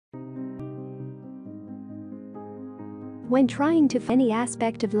When trying to any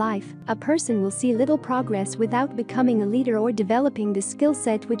aspect of life, a person will see little progress without becoming a leader or developing the skill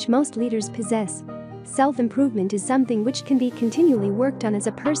set which most leaders possess. Self-improvement is something which can be continually worked on as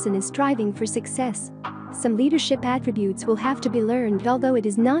a person is striving for success. Some leadership attributes will have to be learned, although it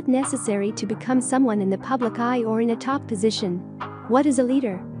is not necessary to become someone in the public eye or in a top position. What is a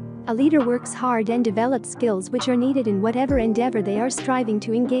leader? A leader works hard and develops skills which are needed in whatever endeavor they are striving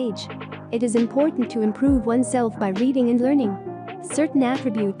to engage. It is important to improve oneself by reading and learning. Certain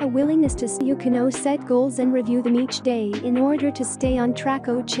attribute, a willingness to set goals and review them each day in order to stay on track.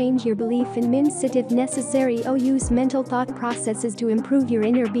 Change your belief in mindset if necessary. Use mental thought processes to improve your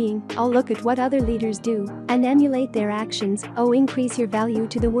inner being. Look at what other leaders do and emulate their actions. Increase your value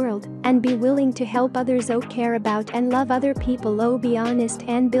to the world and be willing to help others. Care about and love other people. Be honest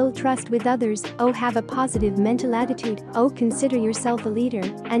and build trust with others. Have a positive mental attitude. Consider yourself a leader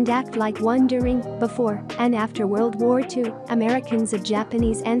and act like one. During, before, and after World War II, Americans of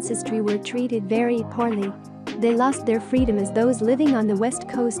Japanese ancestry were treated very poorly. They lost their freedom as those living on the west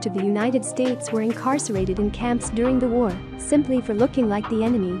coast of the United States were incarcerated in camps during the war, simply for looking like the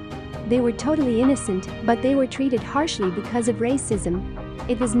enemy. They were totally innocent, but they were treated harshly because of racism.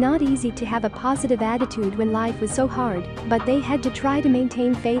 It was not easy to have a positive attitude when life was so hard, but they had to try to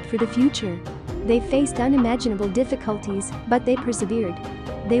maintain faith for the future. They faced unimaginable difficulties, but they persevered.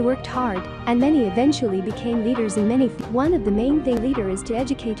 They worked hard, and many eventually became leaders in many fields. One of the main things leader is to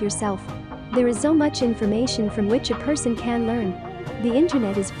educate yourself. There is so much information from which a person can learn. The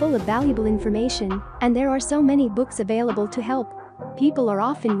internet is full of valuable information, and there are so many books available to help. People are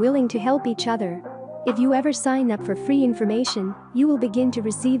often willing to help each other. If you ever sign up for free information, you will begin to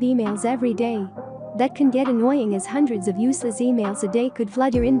receive emails every day. That can get annoying as hundreds of useless emails a day could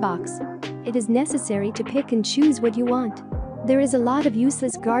flood your inbox. It is necessary to pick and choose what you want. There is a lot of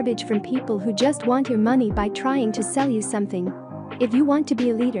useless garbage from people who just want your money by trying to sell you something. If you want to be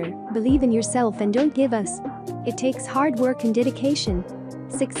a leader, believe in yourself and don't give us. It takes hard work and dedication.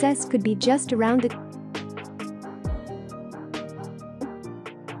 Success could be just around the